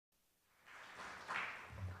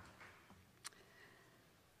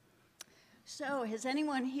So, has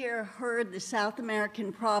anyone here heard the South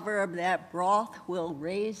American proverb that broth will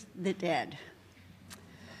raise the dead?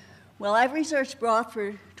 Well, I've researched broth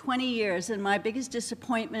for 20 years, and my biggest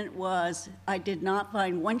disappointment was I did not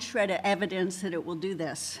find one shred of evidence that it will do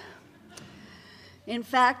this. In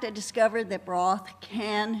fact, I discovered that broth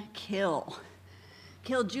can kill.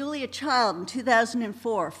 Killed Julia Child in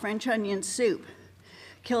 2004, French onion soup.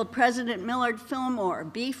 Killed President Millard Fillmore,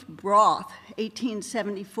 beef broth,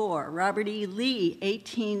 1874. Robert E. Lee,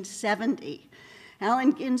 1870.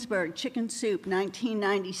 Allen Ginsberg, chicken soup,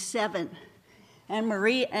 1997. And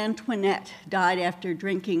Marie Antoinette died after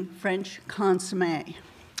drinking French consommé.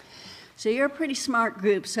 So you're a pretty smart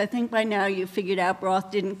group, so I think by now you've figured out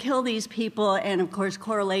broth didn't kill these people, and of course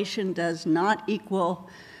correlation does not equal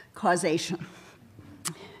causation.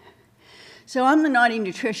 So I'm the naughty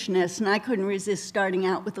nutritionist, and I couldn't resist starting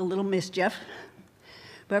out with a little mischief.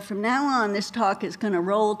 But from now on, this talk is going to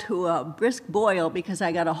roll to a brisk boil because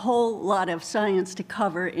I got a whole lot of science to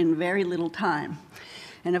cover in very little time.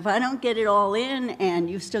 And if I don't get it all in and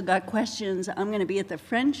you've still got questions, I'm going to be at the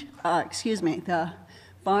the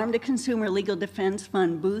Farm to Consumer Legal Defense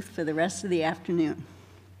Fund booth for the rest of the afternoon.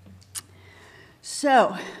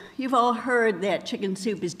 So, you've all heard that chicken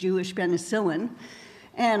soup is Jewish penicillin.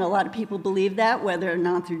 And a lot of people believe that, whether or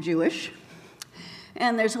not they're Jewish.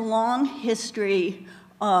 And there's a long history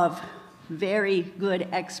of very good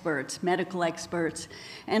experts, medical experts,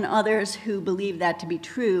 and others who believe that to be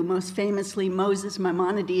true, most famously Moses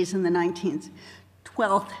Maimonides in the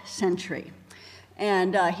 12th century.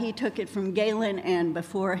 And he took it from Galen and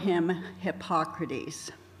before him,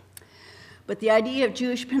 Hippocrates. But the idea of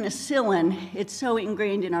Jewish penicillin, it's so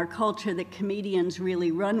ingrained in our culture that comedians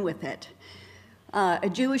really run with it. A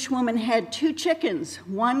Jewish woman had 2 chickens.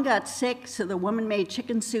 One got sick, so the woman made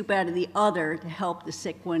chicken soup out of the other to help the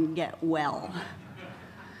sick one get well.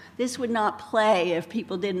 This would not play if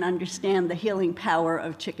people didn't understand the healing power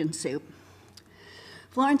of chicken soup.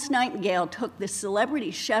 Florence Nightingale took the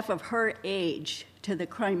celebrity chef of her age to the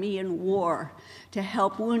Crimean War to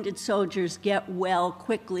help wounded soldiers get well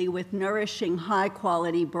quickly with nourishing,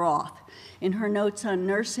 high-quality broth. In her notes on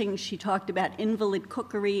nursing, she talked about invalid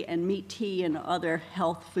cookery and meat tea and other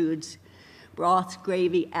health foods. Broth's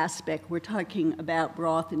gravy aspect, we're talking about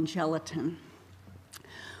broth and gelatin.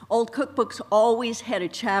 Old cookbooks always had a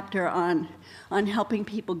chapter on helping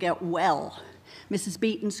people get well. Mrs.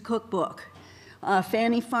 Beaton's cookbook,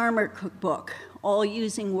 Fanny Farmer cookbook, all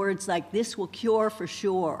using words like this will cure for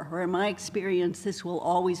sure, or in my experience, this will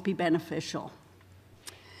always be beneficial.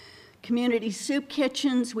 Community soup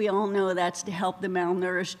kitchens, we all know that's to help the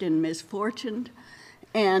malnourished and misfortuned.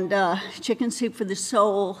 And Chicken Soup for the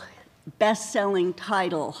Soul, best-selling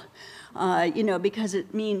title, because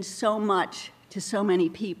it means so much to so many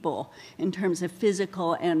people in terms of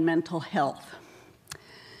physical and mental health.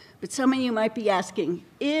 But some of you might be asking,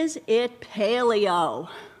 is it paleo?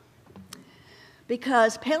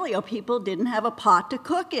 Because paleo people didn't have a pot to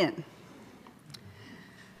cook in.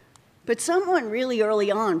 But someone really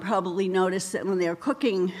early on probably noticed that when they were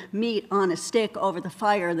cooking meat on a stick over the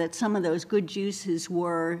fire that some of those good juices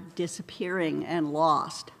were disappearing and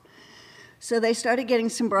lost. So they started getting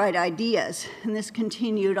some bright ideas, and this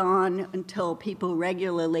continued on until people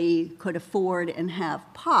regularly could afford and have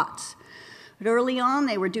pots. But early on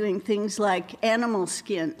they were doing things like animal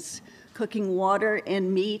skins, cooking water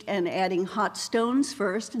and meat and adding hot stones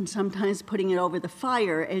first and sometimes putting it over the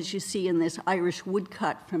fire, as you see in this Irish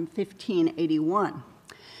woodcut from 1581.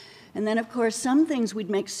 And then, of course, some things we'd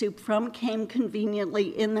make soup from came conveniently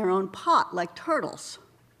in their own pot, like turtles.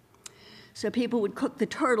 So people would cook the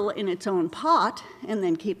turtle in its own pot and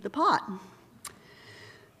then keep the pot.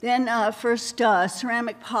 Then first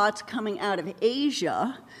ceramic pots coming out of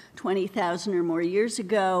Asia, 20,000 or more years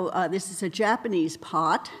ago. This is a Japanese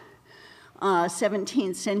pot.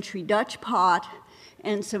 17th century Dutch pot,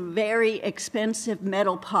 and some very expensive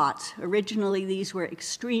metal pots. Originally, these were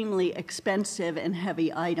extremely expensive and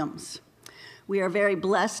heavy items. We are very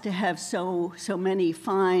blessed to have so many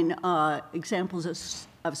fine examples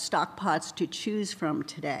of stock pots to choose from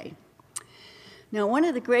today. Now, one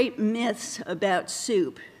of the great myths about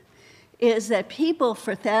soup is that people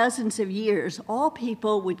for thousands of years, all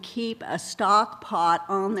people would keep a stock pot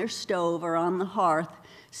on their stove or on the hearth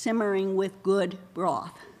simmering with good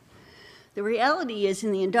broth. The reality is,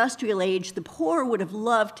 in the industrial age, the poor would have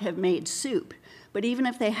loved to have made soup, but even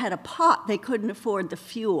if they had a pot, they couldn't afford the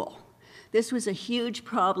fuel. This was a huge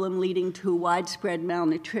problem leading to widespread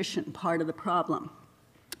malnutrition, part of the problem.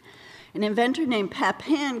 An inventor named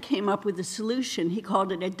Papin came up with a solution. He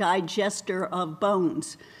called it a digester of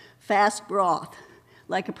bones, fast broth,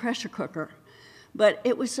 like a pressure cooker. but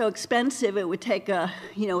it was so expensive it would take a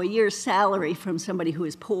year's salary from somebody who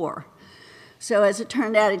is poor. So as it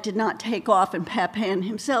turned out, it did not take off, and Papin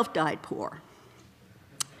himself died poor.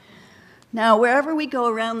 Now, wherever we go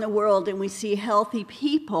around the world and we see healthy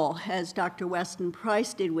people, as Dr. Weston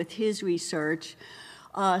Price did with his research,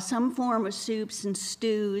 some form of soups and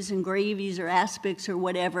stews and gravies or aspics or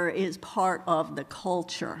whatever is part of the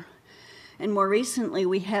culture. And more recently,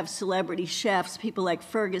 we have celebrity chefs, people like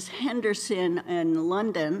Fergus Henderson in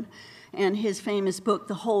London, and his famous book,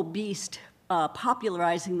 The Whole Beast,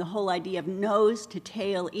 popularizing the whole idea of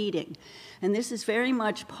nose-to-tail eating. And this is very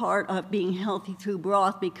much part of being healthy through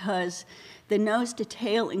broth, because the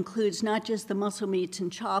nose-to-tail includes not just the muscle meats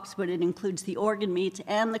and chops, but it includes the organ meats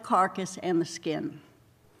and the carcass and the skin.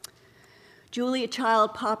 Julia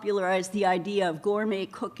Child popularized the idea of gourmet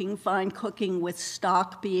cooking, fine cooking, with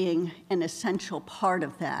stock being an essential part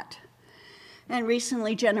of that. And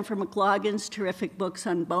recently, Jennifer McLaughlин's terrific books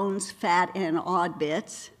on bones, fat, and odd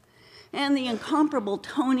bits. And the incomparable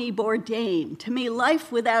Tony Bourdain. To me,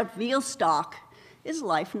 life without veal stock is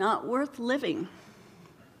life not worth living.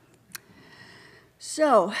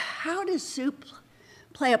 So, how does soup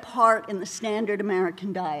play a part in the standard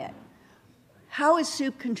American diet? How is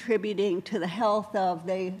soup contributing to the health of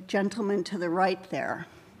the gentleman to the right there?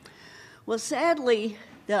 Well, sadly,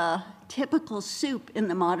 the typical soup in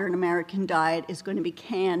the modern American diet is going to be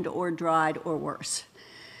canned or dried or worse.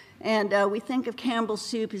 And we think of Campbell's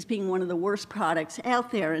soup as being one of the worst products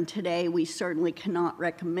out there, and today we certainly cannot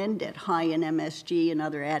recommend it, high in MSG and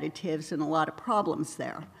other additives and a lot of problems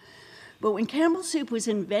there. But when Campbell's soup was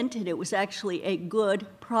invented, it was actually a good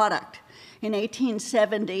product. In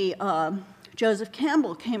 1870, Joseph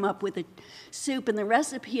Campbell came up with a soup, and the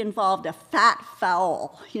recipe involved a fat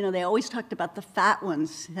fowl. They always talked about the fat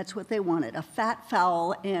ones. That's what they wanted, a fat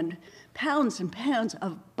fowl and pounds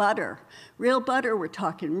of butter. Real butter, we're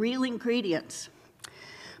talking, real ingredients.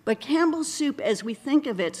 But Campbell's soup, as we think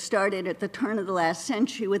of it, started at the turn of the last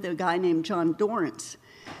century with a guy named John Dorrance.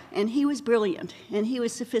 And he was brilliant, and he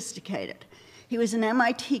was sophisticated. He was an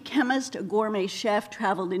MIT chemist, a gourmet chef,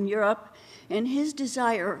 traveled in Europe, and his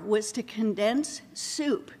desire was to condense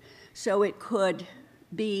soup so it could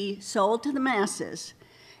be sold to the masses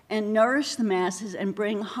and nourish the masses and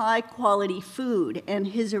bring high-quality food. And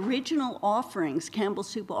his original offerings, Campbell's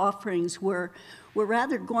soup offerings, were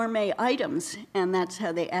rather gourmet items, and that's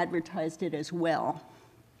how they advertised it as well.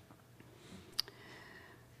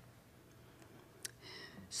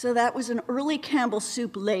 So that was an early Campbell's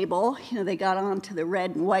soup label. They got onto the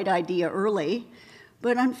red and white idea early.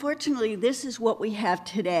 But unfortunately, this is what we have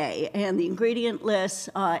today. And the ingredient lists,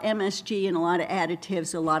 MSG, and a lot of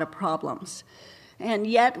additives, a lot of problems. And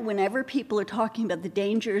yet, whenever people are talking about the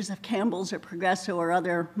dangers of Campbell's or Progresso or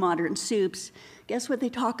other modern soups, guess what they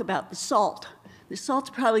talk about? The salt. The salt's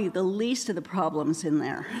probably the least of the problems in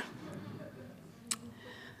there.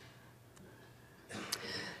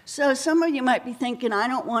 So some of you might be thinking, I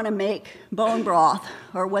don't want to make bone broth,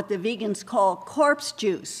 or what the vegans call corpse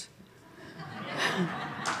juice.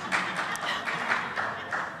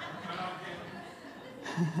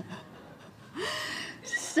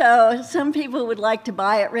 So some people would like to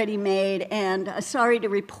buy it ready-made, and sorry to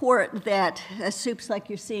report that soups like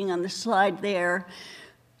you're seeing on the slide there,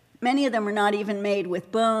 many of them are not even made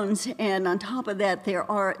with bones, and on top of that, there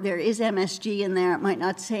is MSG in there. It might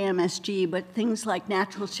not say MSG, but things like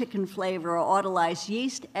natural chicken flavor or autolyzed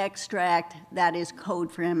yeast extract, that is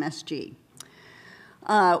code for MSG.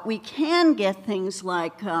 We can get things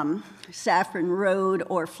like Saffron Road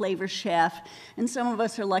or Flavor Chef, and some of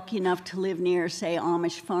us are lucky enough to live near, say,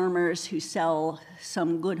 Amish farmers who sell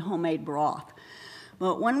some good homemade broth.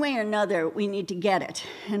 But one way or another, we need to get it,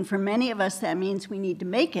 and for many of us, that means we need to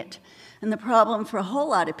make it. And the problem for a whole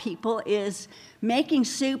lot of people is making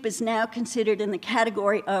soup is now considered in the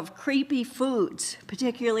category of creepy foods,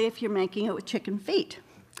 particularly if you're making it with chicken feet.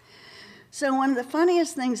 So one of the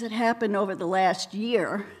funniest things that happened over the last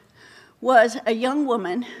year was a young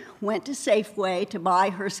woman went to Safeway to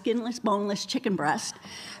buy her skinless, boneless chicken breast,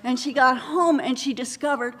 and she got home and she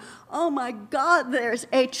discovered, oh my God, there's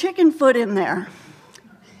a chicken foot in there.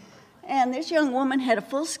 And this young woman had a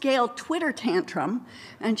full-scale Twitter tantrum,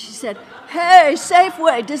 and she said, hey,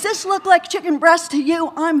 Safeway, does this look like chicken breast to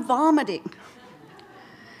you? I'm vomiting.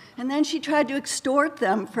 And then she tried to extort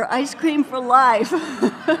them for ice cream for life.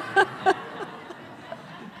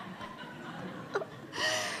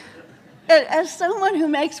 As someone who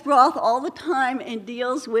makes broth all the time and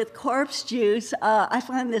deals with corpse juice, I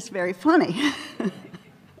find this very funny.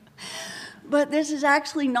 But this is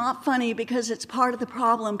actually not funny because it's part of the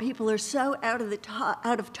problem. People are so out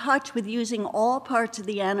of touch with using all parts of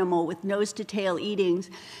the animal with nose-to-tail eatings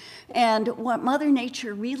and what Mother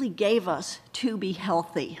Nature really gave us to be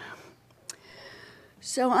healthy.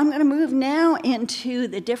 So I'm going to move now into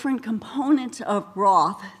the different components of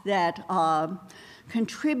broth that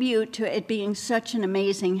contribute to it being such an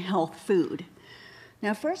amazing health food.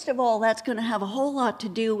 Now, first of all, that's going to have a whole lot to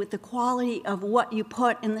do with the quality of what you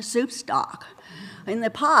put in the soup stock. In the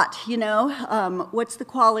pot, you know, what's the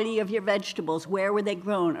quality of your vegetables? Where were they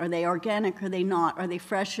grown? Are they organic? Are they not? Are they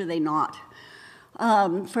fresh? Are they not?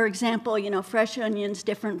 For example, you know, fresh onions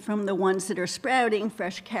different from the ones that are sprouting,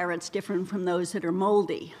 fresh carrots different from those that are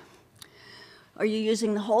moldy. Are you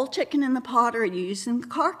using the whole chicken in the pot, or are you using the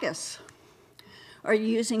carcass? Are you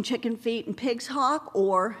using chicken feet and pig's hock,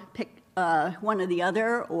 or one or the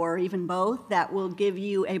other, or even both? That will give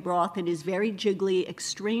you a broth that is very jiggly,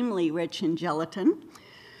 extremely rich in gelatin.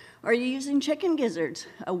 Are you using chicken gizzards,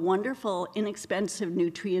 a wonderful, inexpensive,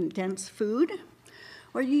 nutrient-dense food?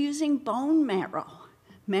 Or are you using bone marrow?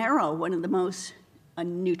 Marrow, one of the most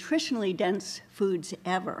nutritionally dense foods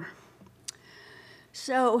ever.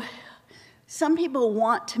 So some people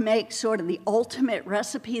want to make sort of the ultimate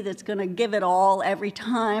recipe that's going to give it all every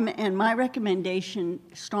time, and my recommendation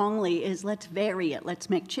strongly is let's vary it. Let's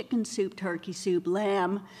make chicken soup, turkey soup,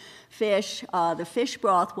 lamb, fish. The fish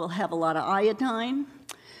broth will have a lot of iodine,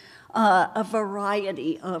 a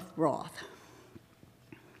variety of broth.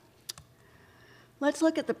 Let's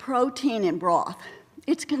look at the protein in broth.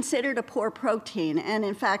 It's considered a poor protein, and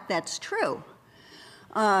in fact, that's true.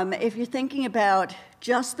 If you're thinking about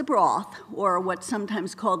just the broth, or what's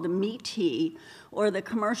sometimes called the meat tea, or the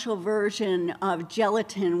commercial version of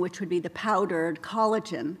gelatin, which would be the powdered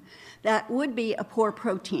collagen, that would be a poor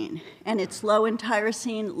protein. And it's low in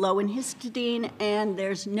tyrosine, low in histidine, and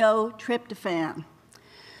there's no tryptophan.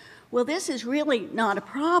 Well, this is really not a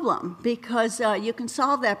problem because you can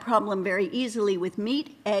solve that problem very easily with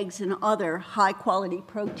meat, eggs, and other high-quality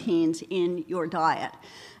proteins in your diet.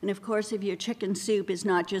 And of course, if your chicken soup is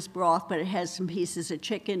not just broth, but it has some pieces of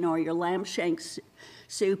chicken, or your lamb shank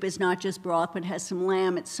soup is not just broth, but has some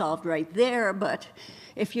lamb, it's solved right there. But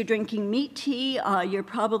if you're drinking meat tea, you're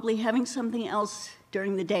probably having something else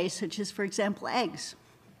during the day, such as, for example, eggs.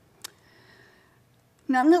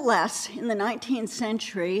 Nonetheless, in the 19th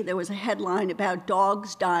century, there was a headline about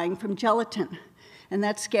dogs dying from gelatin, and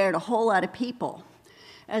that scared a whole lot of people.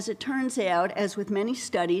 As it turns out, as with many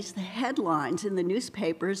studies, the headlines in the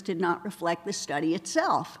newspapers did not reflect the study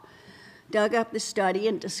itself. Dug up the study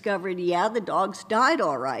and discovered, yeah, the dogs died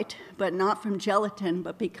all right, but not from gelatin,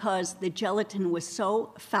 but because the gelatin was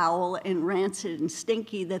so foul and rancid and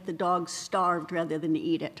stinky that the dogs starved rather than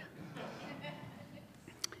eat it.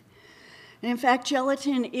 And in fact,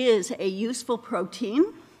 gelatin is a useful protein.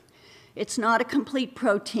 It's not a complete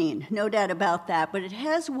protein, no doubt about that, but it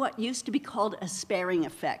has what used to be called a sparing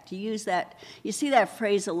effect. You see that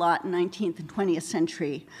phrase a lot in 19th and 20th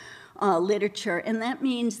century literature, and that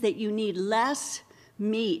means that you need less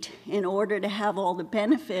meat in order to have all the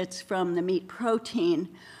benefits from the meat protein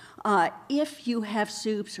if you have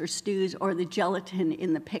soups or stews or the gelatin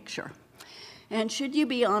in the picture. And should you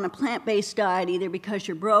be on a plant-based diet, either because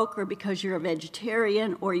you're broke or because you're a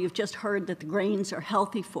vegetarian, or you've just heard that the grains are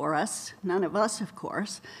healthy for us, none of us, of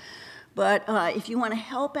course, but if you want to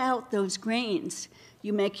help out those grains,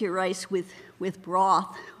 you make your rice with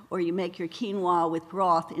broth, or you make your quinoa with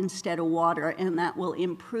broth instead of water, and that will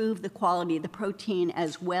improve the quality of the protein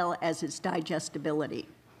as well as its digestibility.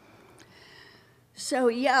 So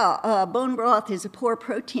yeah, bone broth is a poor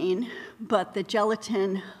protein, but the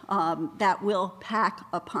gelatin, that will pack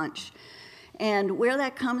a punch. And where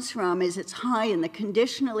that comes from is it's high in the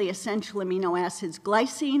conditionally essential amino acids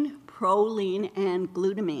glycine, proline, and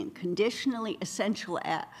glutamine. Conditionally essential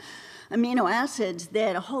amino acids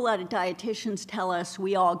that a whole lot of dietitians tell us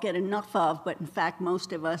we all get enough of, but in fact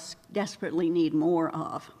most of us desperately need more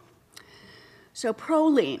of. So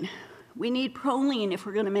proline. We need proline if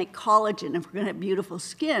we're going to make collagen, if we're going to have beautiful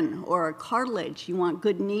skin or cartilage. You want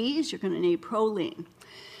good knees, you're going to need proline.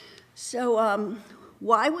 So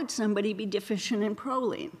why would somebody be deficient in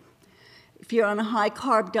proline? If you're on a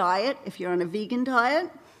high-carb diet, if you're on a vegan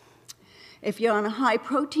diet, if you're on a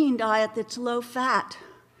high-protein diet that's low-fat,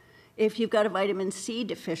 if you've got a vitamin C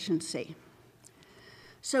deficiency.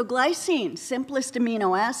 So glycine, simplest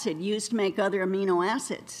amino acid used to make other amino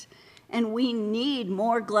acids. And we need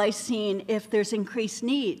more glycine if there's increased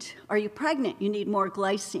needs. Are you pregnant? You need more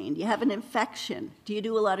glycine. Do you have an infection? Do you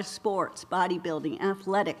do a lot of sports, bodybuilding,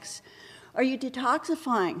 athletics? Are you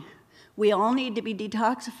detoxifying? We all need to be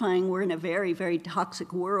detoxifying. We're in a very, very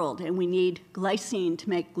toxic world, and we need glycine to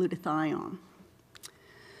make glutathione.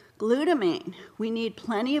 Glutamine. We need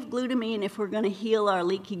plenty of glutamine if we're going to heal our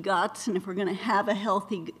leaky guts and if we're going to have a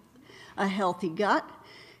healthy gut.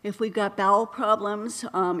 If we've got bowel problems,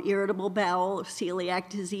 irritable bowel, celiac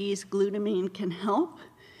disease, glutamine can help.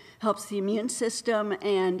 Helps the immune system,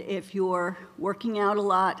 and if you're working out a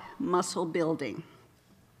lot, muscle building.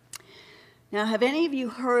 Now, have any of you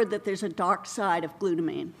heard that there's a dark side of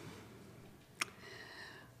glutamine?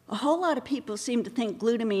 A whole lot of people seem to think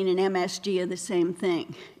glutamine and MSG are the same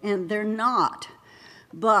thing, and they're not.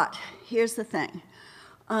 But here's the thing.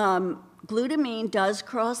 Glutamine does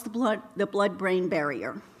cross the blood-brain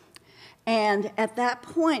barrier. And at that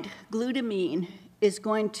point, glutamine is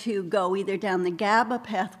going to go either down the GABA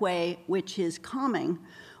pathway, which is calming,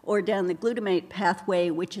 or down the glutamate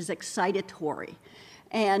pathway, which is excitatory.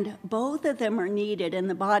 And both of them are needed, and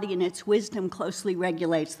the body in its wisdom closely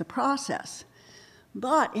regulates the process.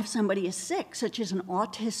 But if somebody is sick, such as an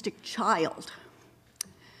autistic child,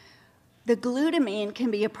 the glutamine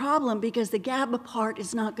can be a problem because the GABA part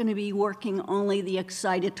is not going to be working, only the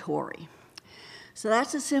excitatory. So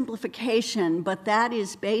that's a simplification, but that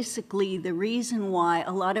is basically the reason why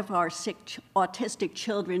a lot of our sick autistic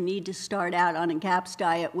children need to start out on a GAPS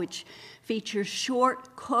diet, which features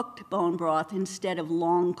short-cooked bone broth instead of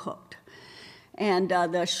long-cooked. And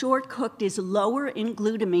the short-cooked is lower in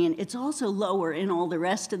glutamine. It's also lower in all the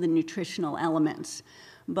rest of the nutritional elements.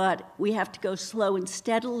 But we have to go slow and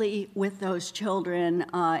steadily with those children,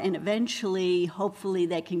 and eventually, hopefully,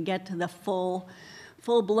 they can get to the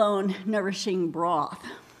full-blown nourishing broth.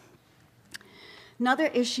 Another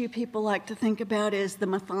issue people like to think about is the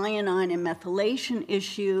methionine and methylation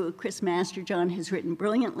issue. Chris Masterjohn has written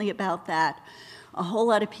brilliantly about that. A whole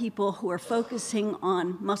lot of people who are focusing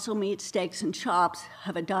on muscle meat, steaks, and chops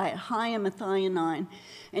have a diet high in methionine.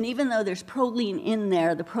 And even though there's proline in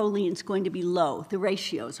there, the proline's going to be low. The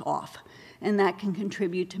ratio's off. And that can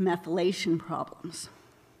contribute to methylation problems.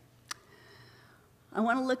 I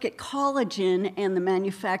want to look at collagen and the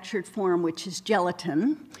manufactured form, which is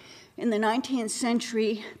gelatin. In the 19th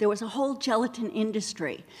century, there was a whole gelatin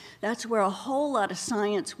industry. That's where a whole lot of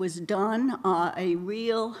science was done, a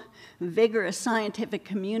real vigorous scientific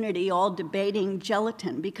community all debating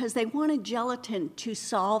gelatin because they wanted gelatin to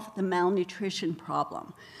solve the malnutrition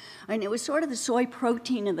problem. And it was sort of the soy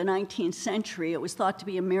protein of the 19th century. It was thought to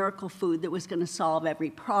be a miracle food that was going to solve every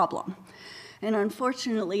problem. And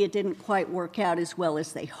unfortunately, it didn't quite work out as well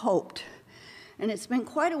as they hoped. And it's been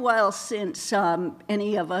quite a while since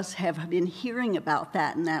any of us have been hearing about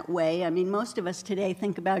that in that way. I mean, most of us today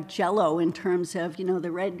think about Jell-O in terms of, you know, the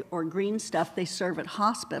red or green stuff they serve at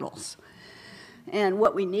hospitals. And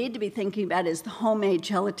what we need to be thinking about is the homemade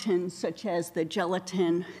gelatin, such as the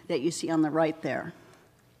gelatin that you see on the right there.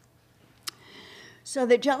 So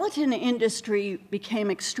the gelatin industry became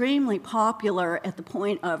extremely popular at the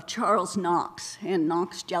point of Charles Knox and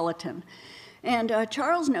Knox Gelatin. And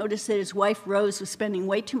Charles noticed that his wife Rose was spending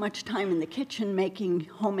way too much time in the kitchen making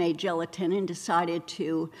homemade gelatin and decided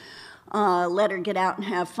to let her get out and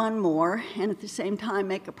have fun more and at the same time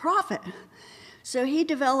make a profit. So he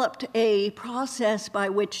developed a process by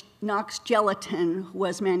which Knox Gelatin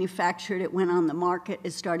was manufactured. It went on the market.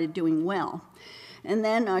 It started doing well. And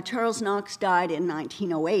then Charles Knox died in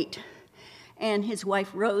 1908. And his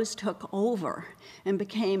wife Rose took over and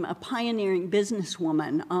became a pioneering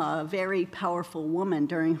businesswoman, a very powerful woman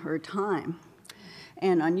during her time,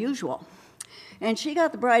 and unusual. And she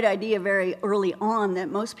got the bright idea very early on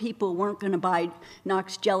that most people weren't going to buy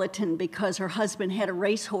Knox Gelatin because her husband had a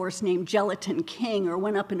racehorse named Gelatin King or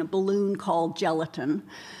went up in a balloon called Gelatin,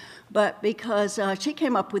 but because she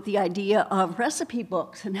came up with the idea of recipe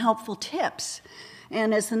books and helpful tips.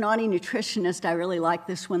 And as the naughty nutritionist, I really like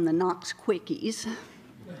this one, the Knox Quickies.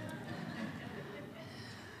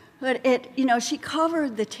 But she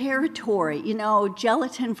covered the territory,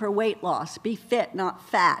 gelatin for weight loss, be fit, not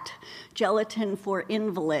fat, gelatin for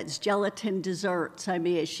invalids, gelatin desserts. I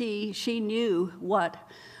mean, she knew what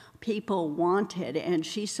people wanted, and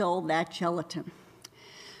she sold that gelatin.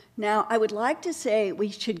 Now, I would like to say we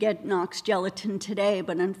should get Knox Gelatin today,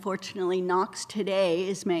 but unfortunately, Knox today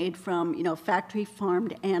is made from,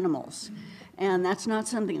 factory-farmed animals. And that's not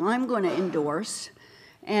something I'm going to endorse.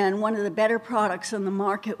 And one of the better products on the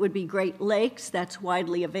market would be Great Lakes. That's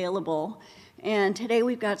widely available. And today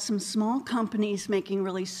we've got some small companies making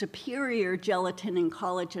really superior gelatin and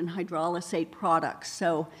collagen hydrolysate products.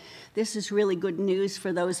 So this is really good news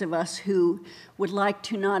for those of us who would like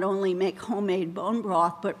to not only make homemade bone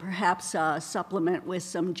broth, but perhaps supplement with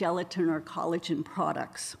some gelatin or collagen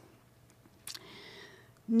products.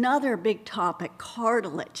 Another big topic,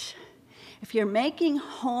 cartilage. If you're making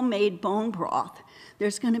homemade bone broth,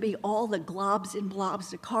 there's going to be all the globs and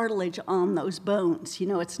blobs of cartilage on those bones. You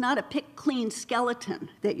know, it's not a pick clean skeleton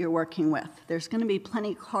that you're working with. There's going to be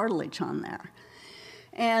plenty of cartilage on there.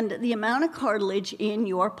 And the amount of cartilage in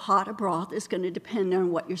your pot of broth is going to depend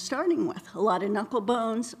on what you're starting with. A lot of knuckle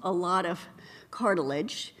bones, a lot of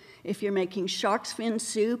cartilage. If you're making shark's fin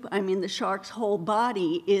soup, I mean, the shark's whole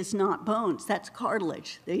body is not bones, that's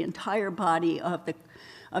cartilage. The entire body of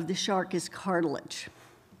the shark is cartilage.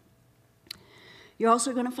 You're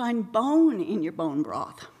also going to find bone in your bone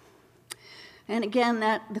broth. And again,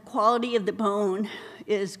 the quality of the bone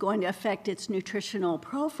is going to affect its nutritional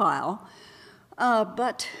profile,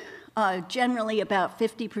 but generally about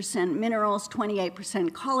 50% minerals,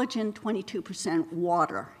 28% collagen, 22%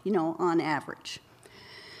 water, you know, on average.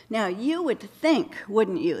 Now, you would think,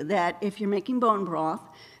 wouldn't you, that if you're making bone broth,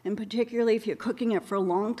 and particularly if you're cooking it for a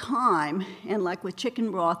long time, and like with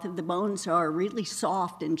chicken broth, if the bones are really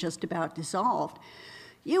soft and just about dissolved,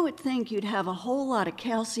 you would think you'd have a whole lot of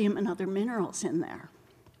calcium and other minerals in there.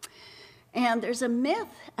 And there's a myth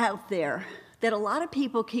out there that a lot of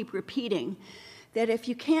people keep repeating, that if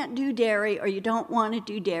you can't do dairy or you don't want to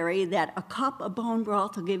do dairy, that a cup of bone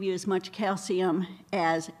broth will give you as much calcium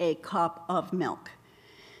as a cup of milk.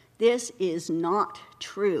 This is not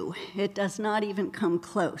true. It does not even come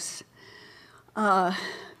close. But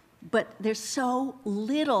there's so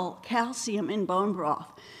little calcium in bone broth.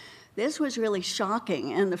 This was really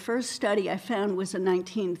shocking, and the first study I found was a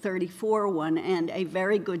 1934 one, and a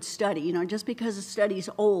very good study. You know, just because a study's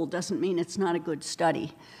old doesn't mean it's not a good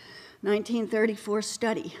study. 1934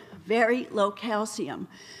 study, very low calcium,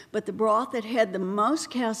 but the broth that had the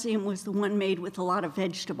most calcium was the one made with a lot of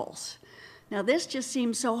vegetables. Now, this just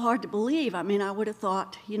seems so hard to believe. I mean, I would have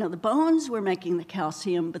thought, you know, the bones were making the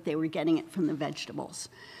calcium, but they were getting it from the vegetables.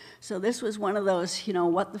 So this was one of those, you know,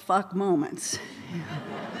 what the fuck moments.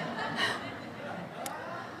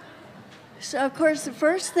 So, of course, the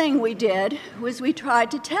first thing we did was we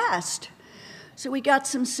tried to test. So we got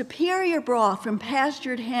some superior broth from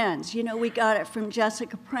pastured hens. You know, we got it from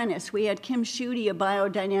Jessica Prentice. We had Kim Schutte of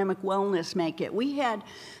Biodynamic Wellness make it. We had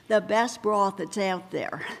the best broth that's out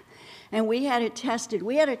there. And we had it tested.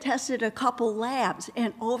 We had it tested a couple labs,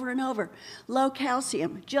 and over, low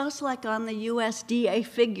calcium, just like on the USDA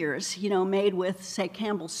figures, you know, made with, say,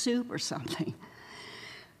 Campbell's soup or something.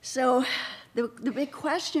 So the big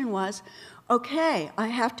question was, okay, I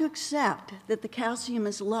have to accept that the calcium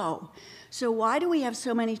is low. So why do we have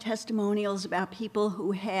so many testimonials about people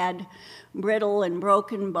who had brittle and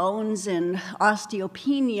broken bones and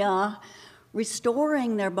osteopenia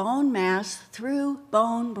restoring their bone mass through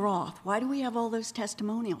bone broth? Why do we have all those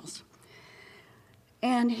testimonials?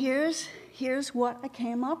 And here's what I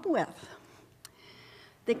came up with.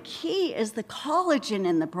 The key is the collagen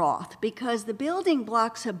in the broth, because the building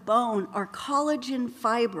blocks of bone are collagen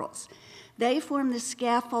fibrils. They form the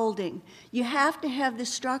scaffolding. You have to have the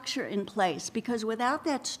structure in place, because without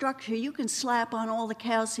that structure, you can slap on all the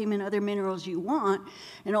calcium and other minerals you want,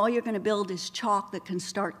 and all you're going to build is chalk that can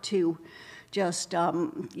start to just,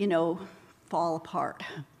 you know, fall apart.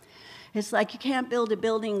 It's like you can't build a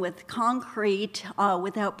building with concrete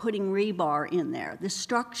without putting rebar in there. The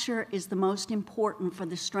structure is the most important for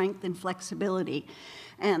the strength and flexibility.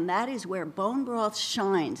 And that is where bone broth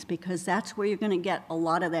shines, because that's where you're going to get a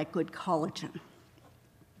lot of that good collagen.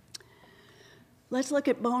 Let's look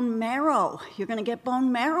at bone marrow. You're going to get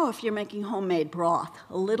bone marrow if you're making homemade broth.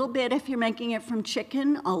 A little bit if you're making it from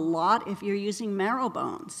chicken, a lot if you're using marrow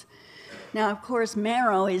bones. Now, of course,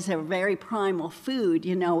 marrow is a very primal food.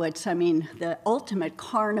 You know, it's, I mean, the ultimate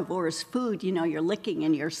carnivore's food. You know, you're licking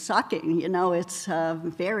and you're sucking. You know, it's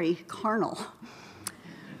very carnal.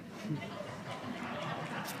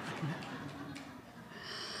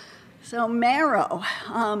 So marrow,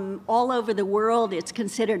 all over the world, it's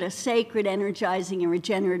considered a sacred, energizing, and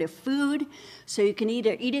regenerative food. So you can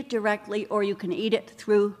either eat it directly or you can eat it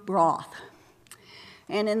through broth.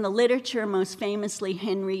 And in the literature, most famously,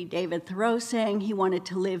 Henry David Thoreau saying he wanted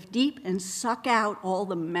to live deep and suck out all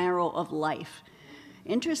the marrow of life.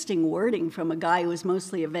 Interesting wording from a guy who was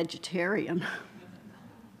mostly a vegetarian.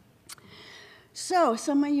 So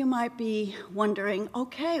some of you might be wondering,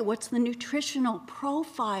 okay, what's the nutritional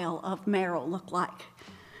profile of marrow look like?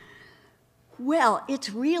 Well, it's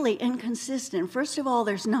really inconsistent. First of all,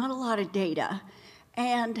 there's not a lot of data,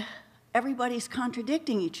 and everybody's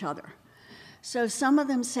contradicting each other. So some of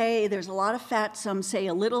them say there's a lot of fat, some say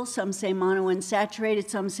a little, some say monounsaturated,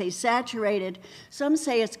 some say saturated, some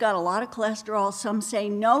say it's got a lot of cholesterol, some say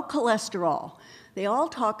no cholesterol. They all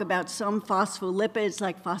talk about some phospholipids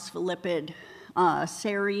like phospholipid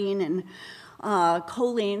serine and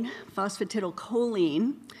choline,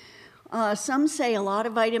 phosphatidylcholine. Some say a lot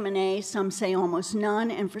of vitamin A, some say almost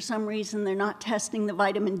none, and for some reason they're not testing the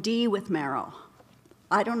vitamin D with marrow.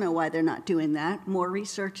 I don't know why they're not doing that. More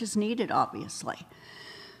research is needed, obviously.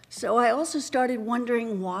 So I also started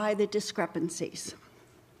wondering why the discrepancies.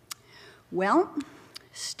 Well,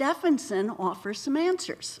 Stephenson offers some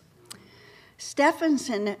answers.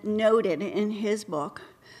 Stephenson noted in his book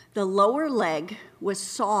the lower leg was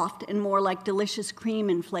soft and more like delicious cream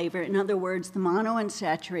in flavor, in other words, the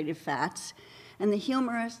monounsaturated fats, and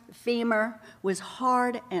the femur was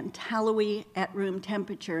hard and tallowy at room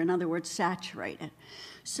temperature, in other words, saturated.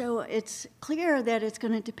 So it's clear that it's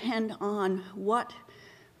going to depend on what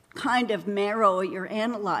kind of marrow you're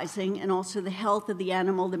analyzing, and also the health of the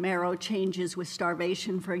animal. The marrow changes with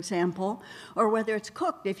starvation, for example, or whether it's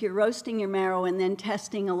cooked. If you're roasting your marrow and then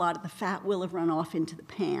testing, a lot of the fat will have run off into the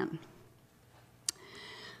pan.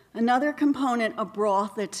 Another component of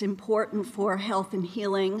broth that's important for health and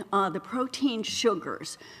healing, the protein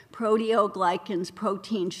sugars, proteoglycans,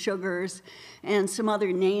 protein sugars, and some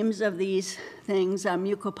other names of these things,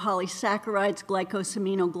 mucopolysaccharides,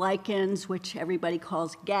 glycosaminoglycans, which everybody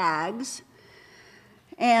calls GAGs.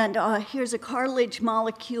 And here's a cartilage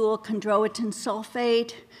molecule, chondroitin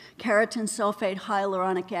sulfate, keratin sulfate,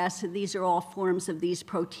 hyaluronic acid. These are all forms of these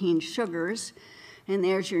protein sugars. And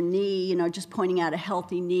there's your knee, just pointing out a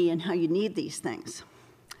healthy knee and how you need these things.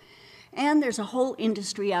 And there's a whole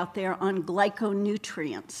industry out there on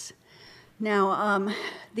glyconutrients. Now,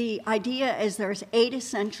 the idea is there's 8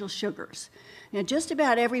 essential sugars. Now, just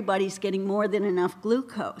about everybody's getting more than enough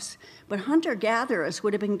glucose, but hunter-gatherers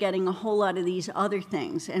would have been getting a whole lot of these other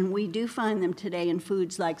things, and we do find them today in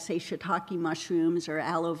foods like, say, shiitake mushrooms or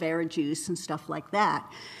aloe vera juice and stuff like that.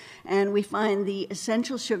 And we find the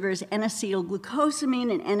essential sugars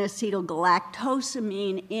N-acetylglucosamine and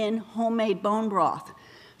N-acetylgalactosamine in homemade bone broth.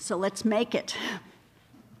 So let's make it.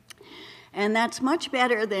 And that's much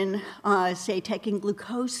better than, say, taking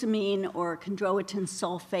glucosamine or chondroitin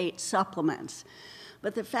sulfate supplements.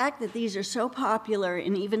 But the fact that these are so popular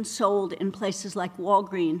and even sold in places like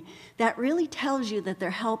Walgreens, that really tells you that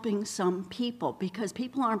they're helping some people, because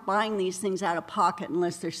people aren't buying these things out of pocket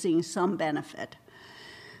unless they're seeing some benefit.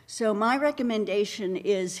 So my recommendation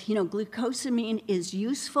is, glucosamine is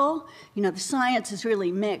useful. The science is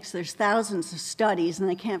really mixed. There's thousands of studies, and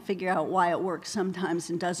they can't figure out why it works sometimes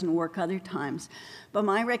and doesn't work other times. But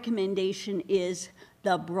my recommendation is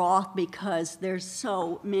the broth, because there's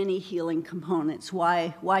so many healing components.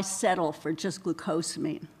 Why settle for just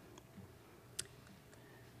glucosamine?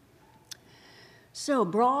 So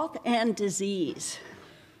broth and disease,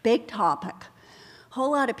 big topic. A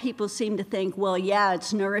whole lot of people seem to think, well, yeah,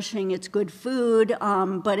 it's nourishing, it's good food,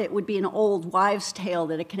 but it would be an old wives' tale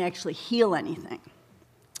that it can actually heal anything.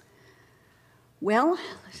 Well,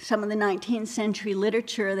 some of the 19th century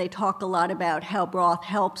literature, they talk a lot about how broth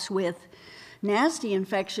helps with nasty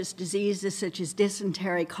infectious diseases such as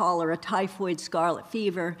dysentery, cholera, typhoid, scarlet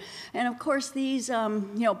fever. And of course, these,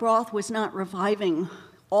 broth was not reviving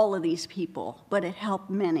all of these people, but it helped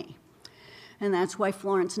many. And that's why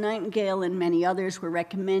Florence Nightingale and many others were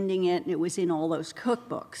recommending it, and it was in all those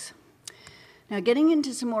cookbooks. Now, getting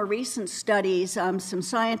into some more recent studies, some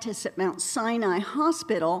scientists at Mount Sinai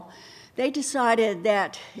Hospital, they decided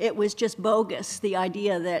that it was just bogus, the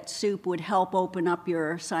idea that soup would help open up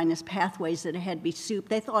your sinus pathways, that it had to be soup.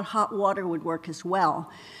 They thought hot water would work as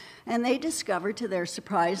well. And they discovered, to their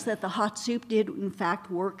surprise, that the hot soup did, in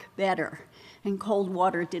fact, work better, and cold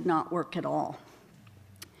water did not work at all.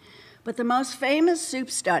 But the most famous soup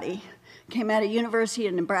study came out of University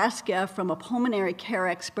of Nebraska from a pulmonary care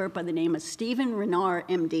expert by the name of Stephen Renard,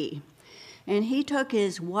 MD. And he took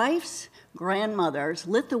his wife's grandmother's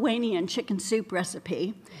Lithuanian chicken soup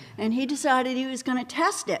recipe, and he decided he was going to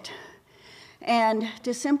test it. And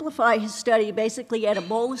to simplify his study, basically he had a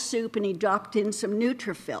bowl of soup and he dropped in some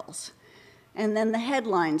neutrophils. And then the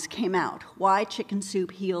headlines came out: why chicken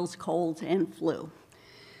soup heals colds and flu.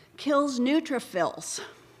 Kills neutrophils.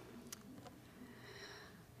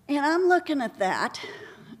 And I'm looking at that,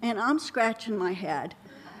 and I'm scratching my head,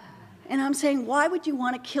 and I'm saying, why would you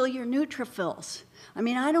want to kill your neutrophils? I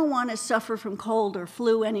mean, I don't want to suffer from cold or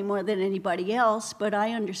flu any more than anybody else, but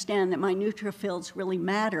I understand that my neutrophils really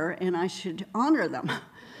matter, and I should honor them,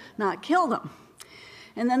 not kill them.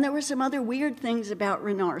 And then there were some other weird things about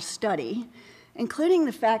Renard's study, including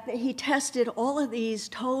the fact that he tested all of these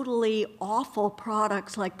totally awful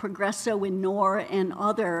products like Progresso and Knorr and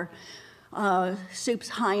other soups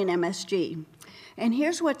high in MSG. And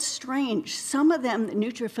here's what's strange. Some of them, the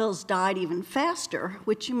neutrophils died even faster,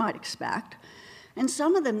 which you might expect. And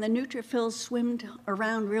some of them, the neutrophils swimmed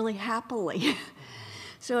around really happily.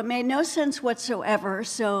 So it made no sense whatsoever.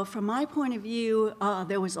 So from my point of view,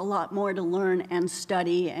 there was a lot more to learn and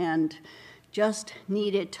study, and just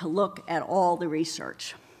needed to look at all the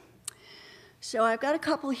research. So I've got a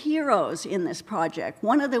couple heroes in this project.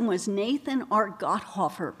 One of them was Nathan R.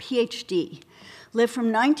 Gotthofer, PhD. Lived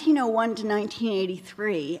from 1901 to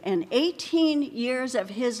 1983, and 18 years of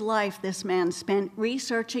his life this man spent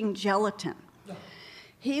researching gelatin.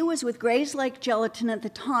 He was with Gray's Lake Gelatin at the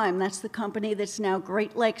time. That's the company that's now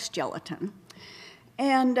Great Lakes Gelatin.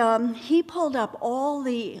 And he pulled up all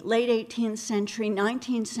the late 18th century,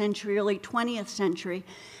 19th century, early 20th century,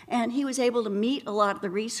 and he was able to meet a lot of the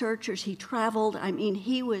researchers. He traveled. I mean,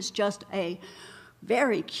 he was just a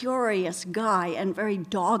very curious guy and very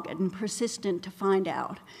dogged and persistent to find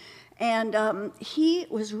out. And he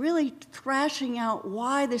was really thrashing out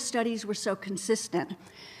why the studies were so consistent.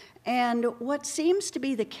 And what seems to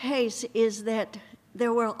be the case is that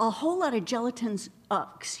there were a whole lot of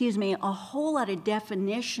a whole lot of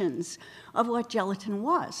definitions of what gelatin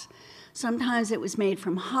was. Sometimes it was made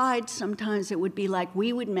from hide, sometimes it would be like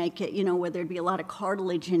we would make it, you know, where there'd be a lot of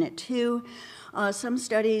cartilage in it too. Some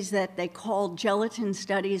studies that they called gelatin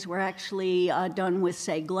studies were actually done with,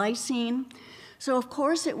 say, glycine. So of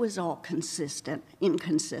course it was all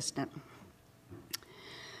inconsistent.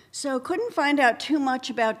 So couldn't find out too much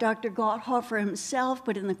about Dr. Gotthofer himself,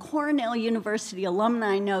 but in the Cornell University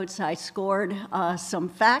alumni notes, I scored some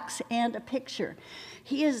facts and a picture.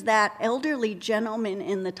 He is that elderly gentleman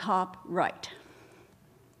in the top right.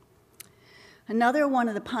 Another one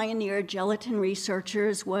of the pioneer gelatin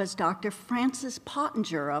researchers was Dr. Francis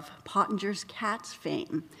Pottinger of Pottinger's Cats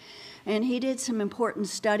fame. And he did some important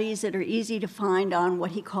studies that are easy to find on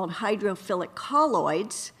what he called hydrophilic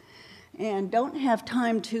colloids. And don't have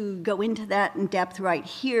time to go into that in depth right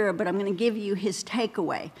here, but I'm going to give you his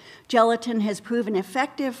takeaway. Gelatin has proven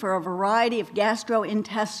effective for a variety of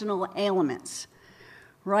gastrointestinal ailments.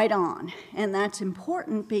 Right on. And that's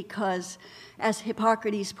important because, as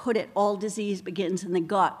Hippocrates put it, all disease begins in the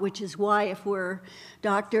gut, which is why if we're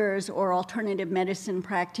doctors or alternative medicine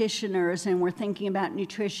practitioners and we're thinking about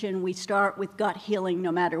nutrition, we start with gut healing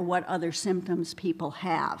no matter what other symptoms people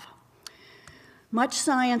have. Much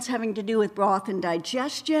science having to do with broth and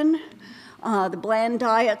digestion, the bland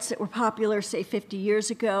diets that were popular, say, 50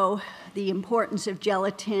 years ago, the importance of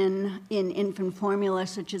gelatin in infant formula,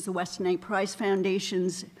 such as the Weston A. Price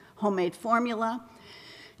Foundation's homemade formula.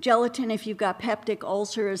 Gelatin if you've got peptic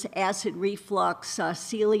ulcers, acid reflux,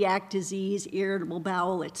 celiac disease, irritable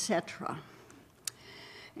bowel, etc.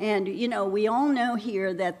 And, you know, we all know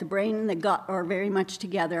here that the brain and the gut are very much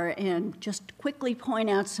together. And just to quickly point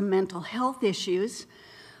out some mental health issues,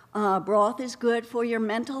 broth is good for your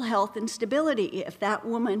mental health and stability. If that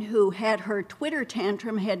woman who had her Twitter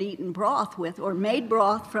tantrum had eaten broth with, or made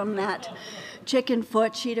broth from that chicken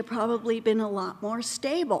foot, she'd have probably been a lot more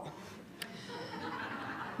stable.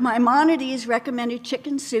 Maimonides recommended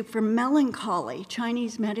chicken soup for melancholy.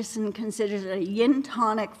 Chinese medicine considers it a yin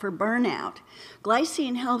tonic for burnout.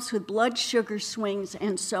 Glycine helps with blood sugar swings,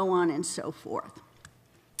 and so on and so forth.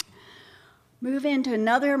 Move into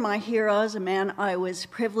another of my heroes, a man I was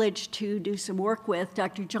privileged to do some work with,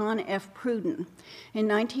 Dr. John F. Pruden. In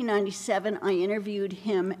 1997, I interviewed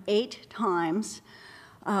him 8 times.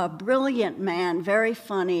 Brilliant man, very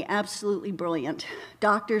funny, absolutely brilliant.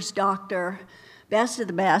 Doctor's doctor. Best of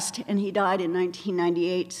the best, and he died in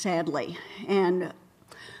 1998, sadly. And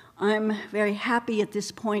I'm very happy at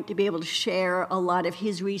this point to be able to share a lot of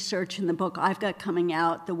his research in the book I've got coming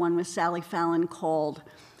out, the one with Sally Fallon called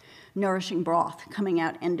Nourishing Broth, coming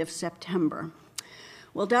out end of September.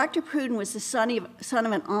 Well, Dr. Pruden was the son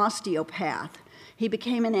of an osteopath. He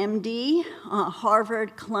became an MD,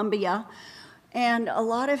 Harvard, Columbia, and a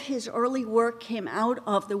lot of his early work came out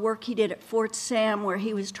of the work he did at Fort Sam, where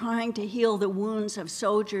he was trying to heal the wounds of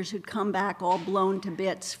soldiers who'd come back all blown to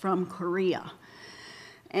bits from Korea.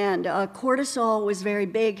 And cortisol was very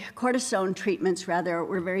big, cortisone treatments rather,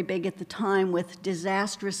 were very big at the time with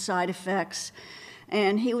disastrous side effects,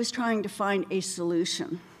 and he was trying to find a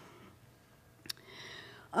solution.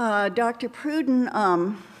 Dr.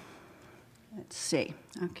 Pruden, let's see,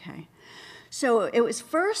 okay. So it was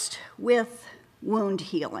first with wound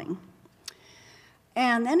healing.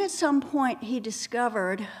 And then at some point he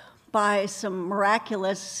discovered, by some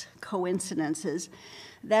miraculous coincidences,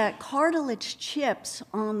 that cartilage chips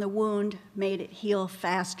on the wound made it heal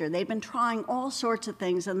faster. They'd been trying all sorts of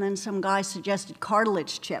things, and then some guy suggested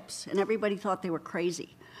cartilage chips, and everybody thought they were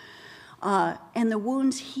crazy. And the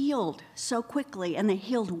wounds healed so quickly, and they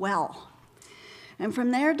healed well. And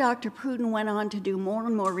from there, Dr. Pruden went on to do more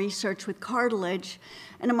and more research with cartilage.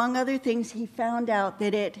 And among other things, he found out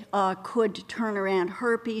that it could turn around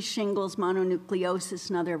herpes, shingles, mononucleosis,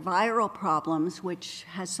 and other viral problems, which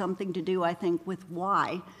has something to do, I think, with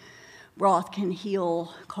why broth can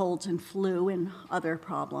heal colds and flu and other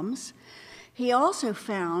problems. He also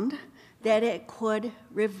found that it could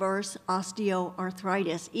reverse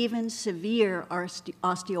osteoarthritis, even severe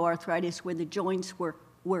osteoarthritis where the joints were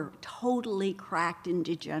totally cracked and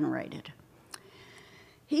degenerated.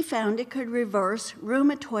 He found it could reverse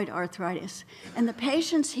rheumatoid arthritis, and the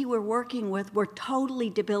patients he were working with were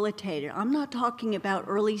totally debilitated. I'm not talking about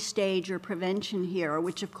early stage or prevention here,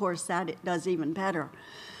 which of course that it does even better,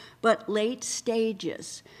 but late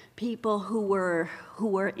stages, people who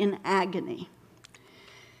were in agony.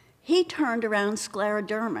 He turned around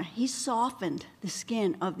scleroderma. He softened the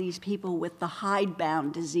skin of these people with the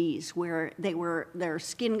hidebound disease, where their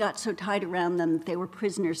skin got so tight around them that they were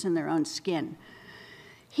prisoners in their own skin.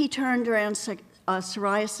 He turned around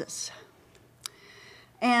psoriasis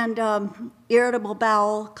and irritable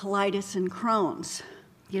bowel, colitis, and Crohn's.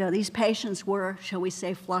 You know, these patients were, shall we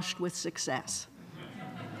say, flushed with success.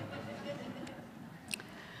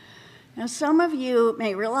 Now, some of you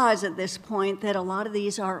may realize at this point that a lot of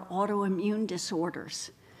these are autoimmune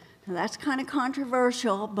disorders. Now, that's kind of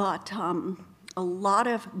controversial, but a lot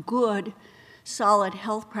of good, solid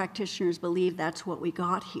health practitioners believe that's what we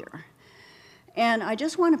got here. And I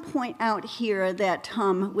just want to point out here that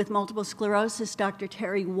with multiple sclerosis, Dr.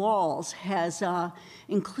 Terry Walls has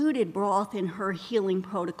included broth in her healing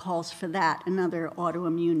protocols for that, another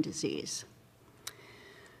autoimmune disease.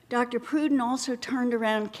 Dr. Pruden also turned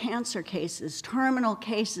around cancer cases, terminal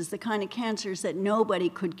cases, the kind of cancers that nobody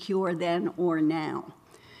could cure then or now.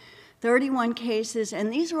 31 cases,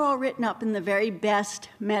 and these are all written up in the very best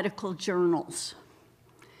medical journals.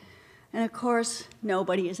 And of course,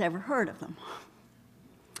 nobody has ever heard of them,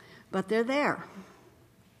 but they're there.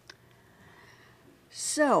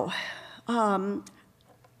 So,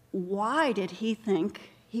 why did he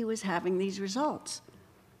think he was having these results?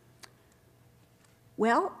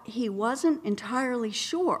 Well, he wasn't entirely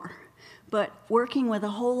sure, but working with a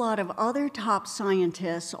whole lot of other top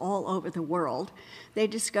scientists all over the world, they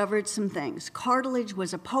discovered some things. Cartilage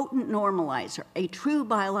was a potent normalizer, a true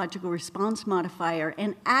biological response modifier,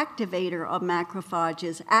 an activator of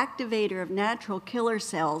macrophages, activator of natural killer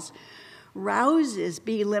cells, rouses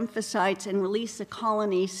B lymphocytes, and release a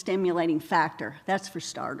colony-stimulating factor. That's for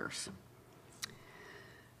starters.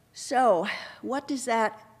 So, what does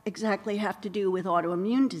that exactly have to do with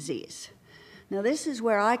autoimmune disease? Now, this is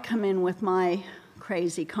where I come in with my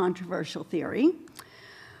crazy controversial theory.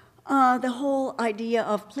 The whole idea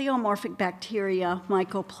of pleomorphic bacteria,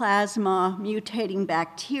 mycoplasma, mutating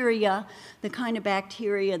bacteria, the kind of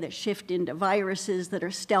bacteria that shift into viruses that are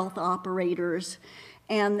stealth operators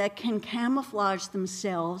and that can camouflage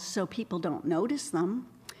themselves so people don't notice them,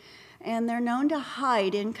 and they're known to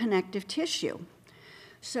hide in connective tissue.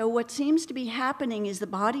 So what seems to be happening is the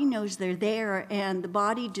body knows they're there, and the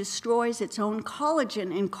body destroys its own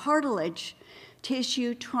collagen and cartilage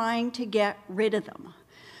tissue trying to get rid of them.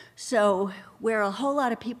 So where a whole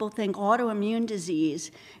lot of people think autoimmune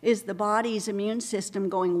disease is the body's immune system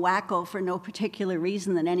going wacko for no particular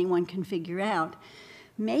reason that anyone can figure out,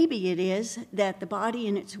 maybe it is that the body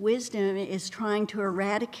in its wisdom is trying to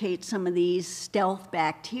eradicate some of these stealth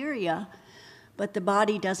bacteria, but the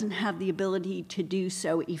body doesn't have the ability to do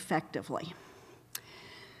so effectively.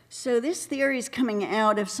 So this theory is coming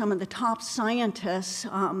out of some of the top scientists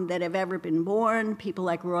that have ever been born, people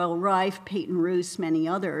like Royal Rife, Peyton Roos, many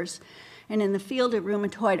others. And in the field of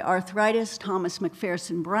rheumatoid arthritis, Thomas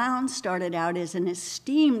McPherson Brown started out as an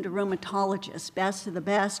esteemed rheumatologist, best of the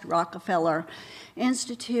best, Rockefeller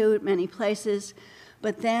Institute, many places.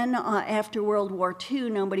 But then after World War II,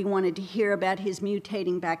 nobody wanted to hear about his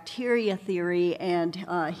mutating bacteria theory, and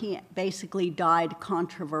he basically died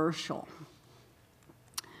controversial.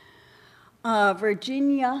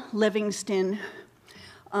 Virginia Livingston,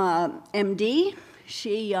 MD,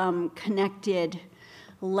 she connected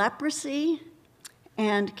leprosy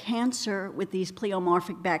and cancer with these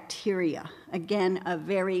pleomorphic bacteria. Again, a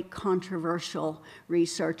very controversial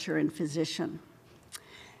researcher and physician.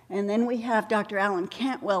 And then we have Dr. Alan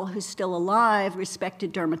Cantwell, who's still alive,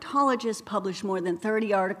 respected dermatologist, published more than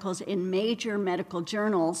 30 articles in major medical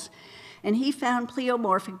journals, and he found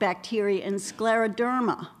pleomorphic bacteria in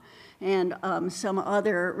scleroderma and some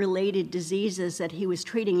other related diseases that he was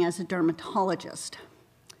treating as a dermatologist.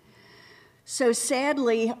 So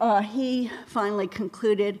sadly, he finally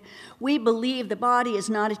concluded, we believe the body is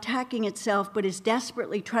not attacking itself, but is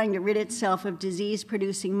desperately trying to rid itself of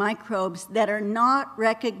disease-producing microbes that are not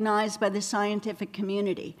recognized by the scientific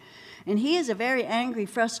community. And he is a very angry,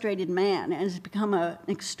 frustrated man and has become an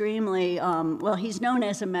extremely, well, he's known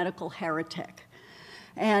as a medical heretic.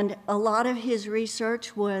 And a lot of his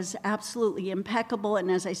research was absolutely impeccable,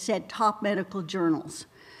 and as I said, top medical journals.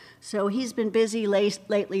 So he's been busy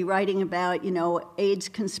lately writing about, AIDS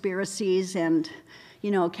conspiracies and,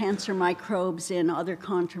 cancer microbes and other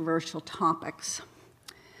controversial topics.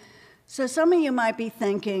 So some of you might be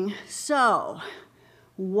thinking, so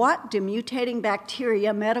what do mutating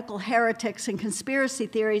bacteria, medical heretics, and conspiracy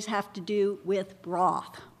theories have to do with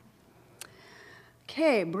broth?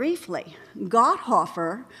 Okay, briefly,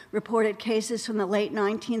 Gotthofer reported cases from the late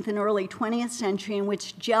 19th and early 20th century in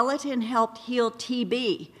which gelatin helped heal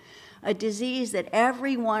TB, a disease that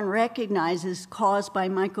everyone recognizes caused by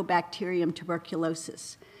Mycobacterium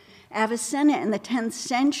tuberculosis. Avicenna in the 10th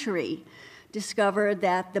century discovered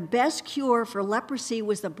that the best cure for leprosy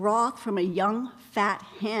was the broth from a young fat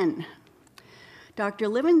hen. Dr.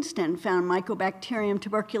 Livingston found Mycobacterium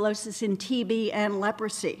tuberculosis in TB and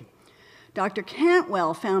leprosy. Dr.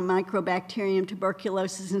 Cantwell found Mycobacterium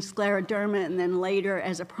tuberculosis in scleroderma and then later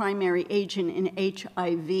as a primary agent in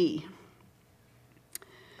HIV.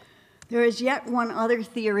 There is yet one other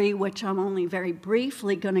theory, which I'm only very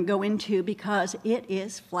briefly going to go into because it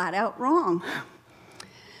is flat out wrong.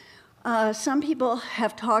 Some people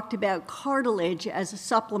have talked about cartilage as a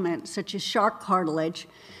supplement, such as shark cartilage,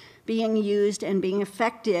 being used and being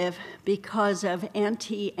effective because of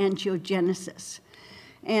anti-angiogenesis.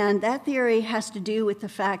 And that theory has to do with the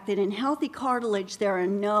fact that in healthy cartilage, there are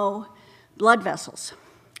no blood vessels.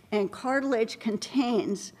 And cartilage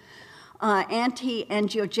contains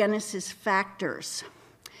anti-angiogenesis factors.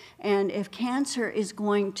 And if cancer is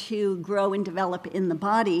going to grow and develop in the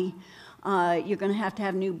body, you're going to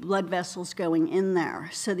have new blood vessels going in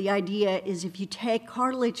there. So the idea is if you take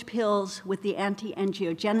cartilage pills with the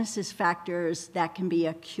anti-angiogenesis factors, that can be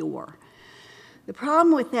a cure. The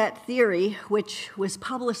problem with that theory, which was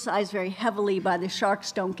publicized very heavily by the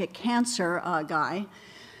Sharks Don't Get Cancer guy,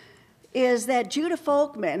 is that Judah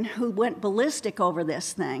Folkman, who went ballistic over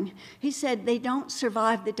this thing, he said they don't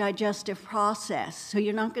survive the digestive process, so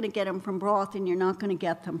you're not going to get them from broth and you're not going to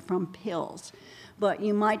get them from pills, but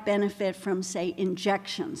you might benefit from, say,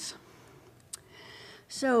 injections.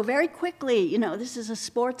 So very quickly, this is a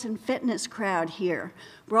sports and fitness crowd here.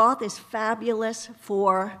 Broth is fabulous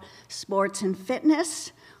for sports and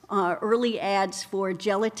fitness. Early ads for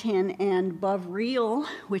gelatin and Bovril,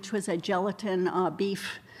 which was a gelatin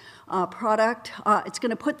beef product. It's going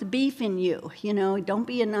to put the beef in you. Don't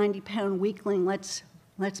be a 90-pound weakling.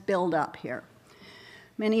 Let's build up here.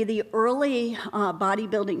 Many of the early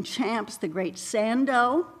bodybuilding champs, the great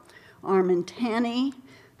Sando, Armand Tanny,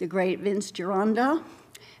 the great Vince Gironda,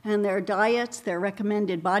 and their diets, their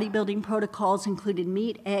recommended bodybuilding protocols included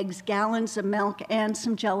meat, eggs, gallons of milk, and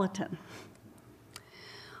some gelatin.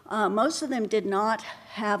 Most of them did not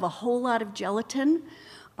have a whole lot of gelatin.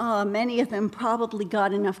 Many of them probably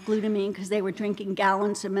got enough glutamine because they were drinking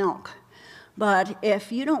gallons of milk. But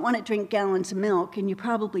if you don't want to drink gallons of milk, and you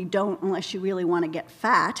probably don't unless you really want to get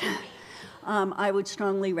fat, I would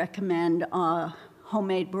strongly recommend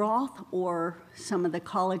homemade broth or some of the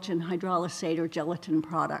collagen hydrolysate or gelatin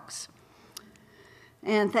products.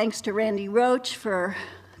 And thanks to Randy Roach for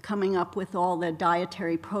coming up with all the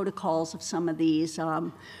dietary protocols of some of these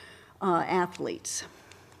athletes.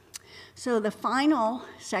 So the final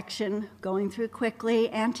section, going through quickly,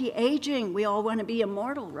 anti-aging. We all want to be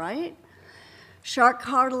immortal, right? Shark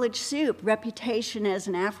cartilage soup, reputation as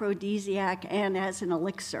an aphrodisiac and as an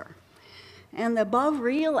elixir. And the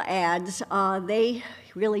Bovril ads, they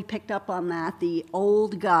really picked up on that. The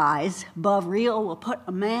old guys, Bovril will put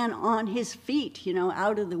a man on his feet,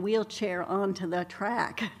 out of the wheelchair onto the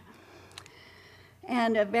track.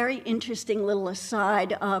 And a very interesting little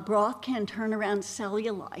aside, broth can turn around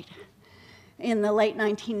cellulite. In the late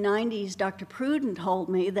 1990s, Dr. Pruden told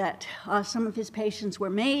me that some of his patients were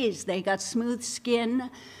amazed. They got smooth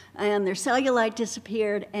skin, and their cellulite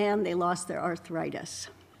disappeared, and they lost their arthritis.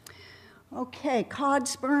 Okay, cod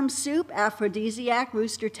sperm soup, aphrodisiac,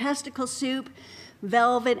 rooster testicle soup,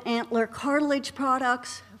 velvet antler cartilage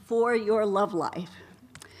products for your love life.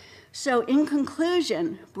 So in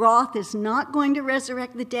conclusion, broth is not going to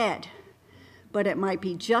resurrect the dead, but it might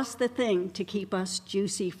be just the thing to keep us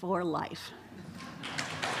juicy for life.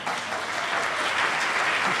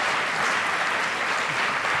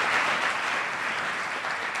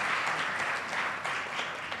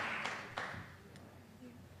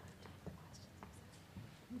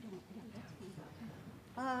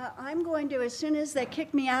 going to, as soon as they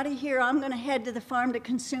kick me out of here, I'm going to head to the farm to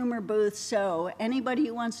consumer booth. So anybody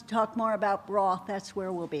who wants to talk more about broth, that's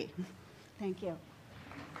where we'll be. Thank you.